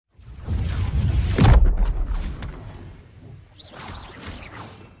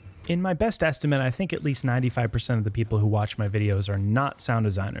In my best estimate, I think at least 95% of the people who watch my videos are not sound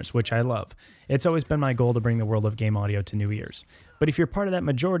designers, which I love. It's always been my goal to bring the world of game audio to new ears. But if you're part of that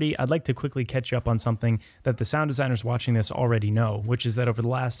majority, I'd like to quickly catch you up on something that the sound designers watching this already know, which is that over the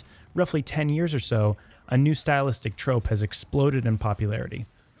last roughly 10 years or so, a new stylistic trope has exploded in popularity.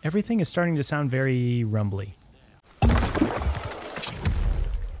 Everything is starting to sound very rumbly.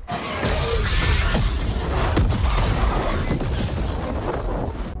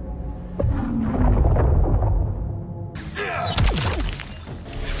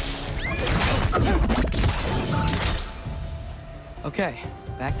 Okay,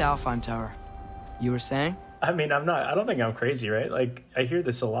 back to Alfheim Tower. You were saying? I mean, I don't think I'm crazy, right? Like, I hear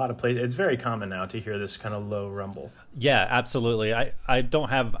this a lot of places. It's very common now to hear this kind of low rumble. Yeah, absolutely. I don't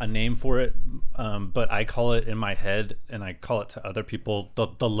have a name for it, but I call it in my head, and I call it to other people,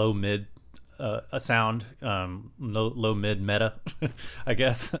 the low mid a sound, low mid meta, I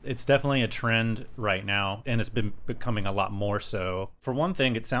guess. It's definitely a trend right now, and it's been becoming a lot more so. For one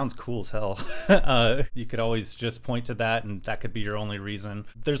thing, it sounds cool as hell. You could always just point to that, and that could be your only reason.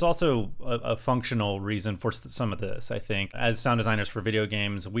 There's also a functional reason for some of this, I think. As sound designers for video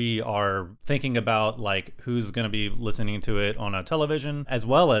games, we are thinking about like who's going to be listening to it on a television, as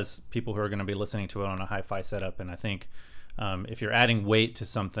well as people who are going to be listening to it on a hi-fi setup, and I think if you're adding weight to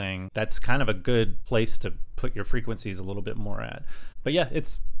something, that's kind of a good place to put your frequencies a little bit more at. But yeah,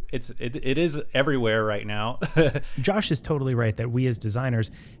 it is everywhere right now. Josh is totally right that we as designers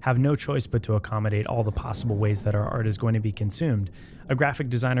have no choice but to accommodate all the possible ways that our art is going to be consumed. A graphic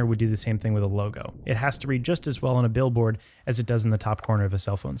designer would do the same thing with a logo. It has to read just as well on a billboard as it does in the top corner of a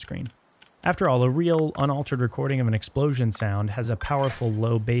cell phone screen. After all, a real, unaltered recording of an explosion sound has a powerful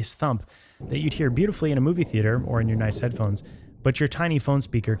low bass thump that you'd hear beautifully in a movie theater or in your nice headphones, but your tiny phone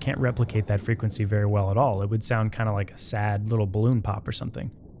speaker can't replicate that frequency very well at all. It would sound kind of like a sad little balloon pop or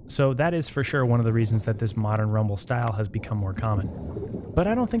something. So that is for sure one of the reasons that this modern rumble style has become more common. But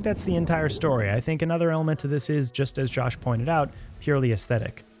I don't think that's the entire story. I think another element to this is, just as Josh pointed out, purely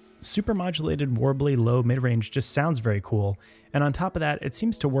aesthetic. Super modulated, warbly, low mid-range just sounds very cool, and on top of that, it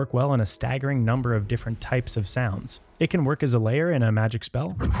seems to work well in a staggering number of different types of sounds. It can work as a layer in a magic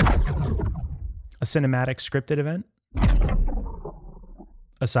spell, a cinematic scripted event,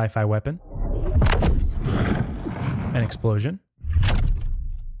 a sci-fi weapon, an explosion,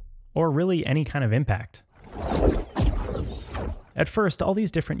 or really any kind of impact. At first, all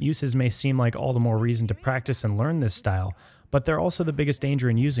these different uses may seem like all the more reason to practice and learn this style, but they're also the biggest danger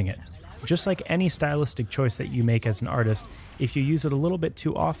in using it. Just like any stylistic choice that you make as an artist, if you use it a little bit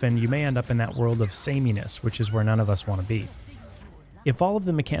too often, you may end up in that world of sameness, which is where none of us want to be. If all of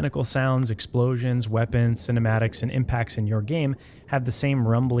the mechanical sounds, explosions, weapons, cinematics, and impacts in your game have the same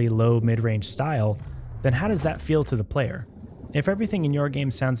rumbly, low, mid-range style, then how does that feel to the player? If everything in your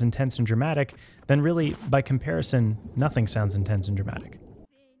game sounds intense and dramatic, then really, by comparison, nothing sounds intense and dramatic.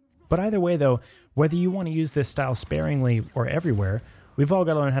 But either way though, whether you want to use this style sparingly or everywhere, we've all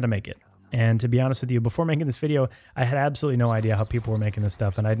got to learn how to make it. And to be honest with you, before making this video, I had absolutely no idea how people were making this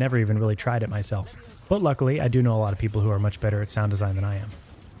stuff, and I'd never even really tried it myself. But luckily, I do know a lot of people who are much better at sound design than I am.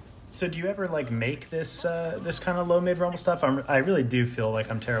 So do you ever like make this this kind of low mid rumble stuff? I really do feel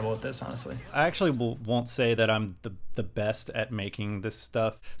like I'm terrible at this, honestly. I actually won't say that I'm the best at making this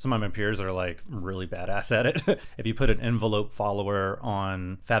stuff. Some of my peers are like really badass at it. If you put an envelope follower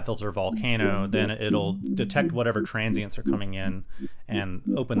on FabFilter Volcano, then it'll detect whatever transients are coming in and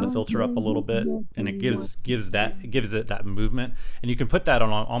open the filter up a little bit, and it gives it that movement. And you can put that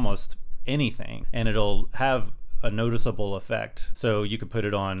on almost anything, and it'll have a noticeable effect. So you could put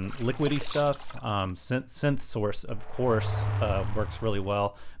it on liquidy stuff. Synth source, of course, works really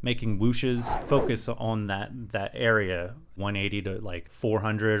well. Making whooshes, focus on that area, 180 to like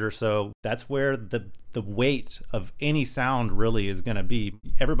 400 or so. That's where the weight of any sound really is going to be.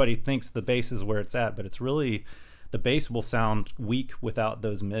 Everybody thinks the bass is where it's at, but it's really, the bass will sound weak without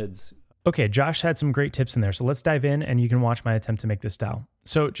those mids. Okay, Josh had some great tips in there, so let's dive in and you can watch my attempt to make this style.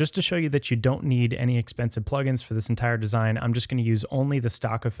 So just to show you that you don't need any expensive plugins for this entire design, I'm just going to use only the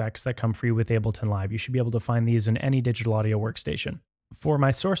stock effects that come free with Ableton Live. You should be able to find these in any digital audio workstation. For my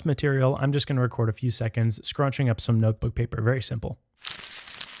source material, I'm just going to record a few seconds scrunching up some notebook paper. Very simple.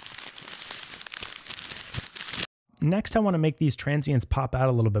 Next, I want to make these transients pop out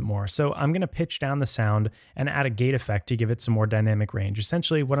a little bit more. So I'm going to pitch down the sound and add a gate effect to give it some more dynamic range.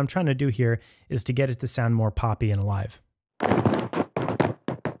 Essentially, what I'm trying to do here is to get it to sound more poppy and alive.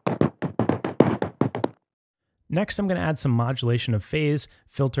 Next, I'm going to add some modulation of phase,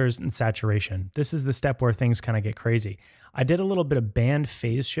 filters, and saturation. This is the step where things kind of get crazy. I did a little bit of band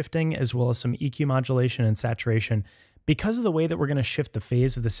phase shifting as well as some EQ modulation and saturation, Because of the way that we're going to shift the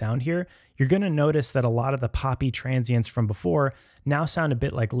phase of the sound here, you're going to notice that a lot of the poppy transients from before now sound a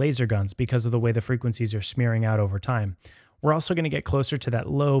bit like laser guns because of the way the frequencies are smearing out over time. We're also going to get closer to that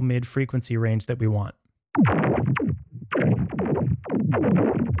low mid frequency range that we want.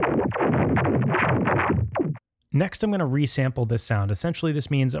 Next, I'm going to resample this sound. Essentially, this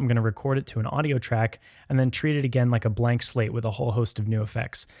means I'm going to record it to an audio track and then treat it again like a blank slate with a whole host of new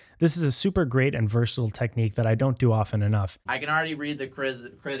effects. This is a super great and versatile technique that I don't do often enough. I can already read the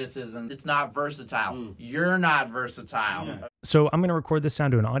criticism. It's not versatile. You're not versatile. Yeah. So I'm going to record this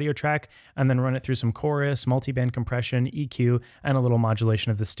sound to an audio track and then run it through some chorus, multiband compression, EQ, and a little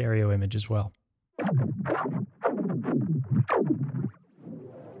modulation of the stereo image as well.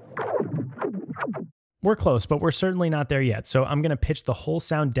 We're close, but we're certainly not there yet. So I'm going to pitch the whole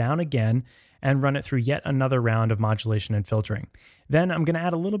sound down again and run it through yet another round of modulation and filtering. Then I'm going to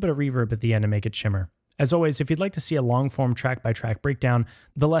add a little bit of reverb at the end to make it shimmer. As always, if you'd like to see a long-form track-by-track breakdown,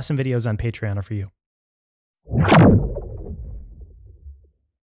 the lesson videos on Patreon are for you.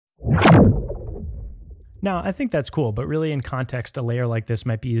 Now, I think that's cool, but really in context, a layer like this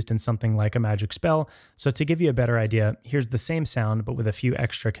might be used in something like a magic spell. So to give you a better idea, here's the same sound, but with a few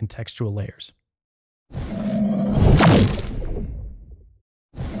extra contextual layers.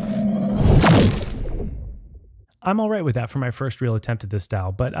 I'm alright with that for my first real attempt at this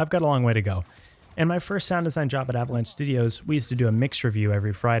style, but I've got a long way to go. In my first sound design job at Avalanche Studios, we used to do a mix review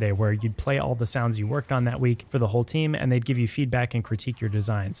every Friday where you'd play all the sounds you worked on that week for the whole team and they'd give you feedback and critique your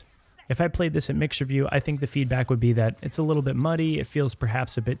designs. If I played this at mix review, I think the feedback would be that it's a little bit muddy, it feels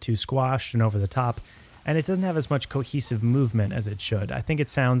perhaps a bit too squashed and over the top, and it doesn't have as much cohesive movement as it should. I think it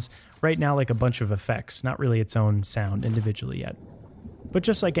sounds right now like a bunch of effects, not really its own sound individually yet. But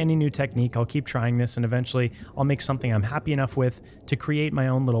just like any new technique, I'll keep trying this and eventually I'll make something I'm happy enough with to create my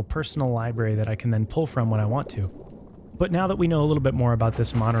own little personal library that I can then pull from when I want to. But now that we know a little bit more about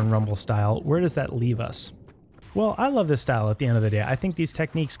this modern rumble style, where does that leave us? Well, I love this style at the end of the day. I think these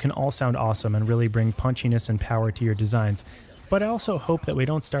techniques can all sound awesome and really bring punchiness and power to your designs. But I also hope that we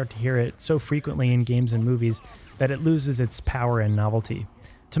don't start to hear it so frequently in games and movies that it loses its power and novelty.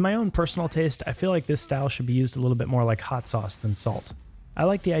 To my own personal taste, I feel like this style should be used a little bit more like hot sauce than salt. I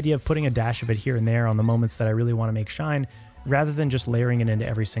like the idea of putting a dash of it here and there on the moments that I really want to make shine, rather than just layering it into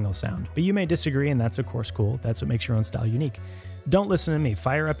every single sound. But you may disagree, and that's of course cool. That's what makes your own style unique. Don't listen to me.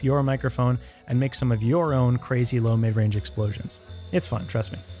 Fire up your microphone and make some of your own crazy low mid-range explosions. It's fun,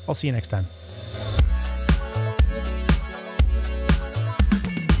 trust me. I'll see you next time.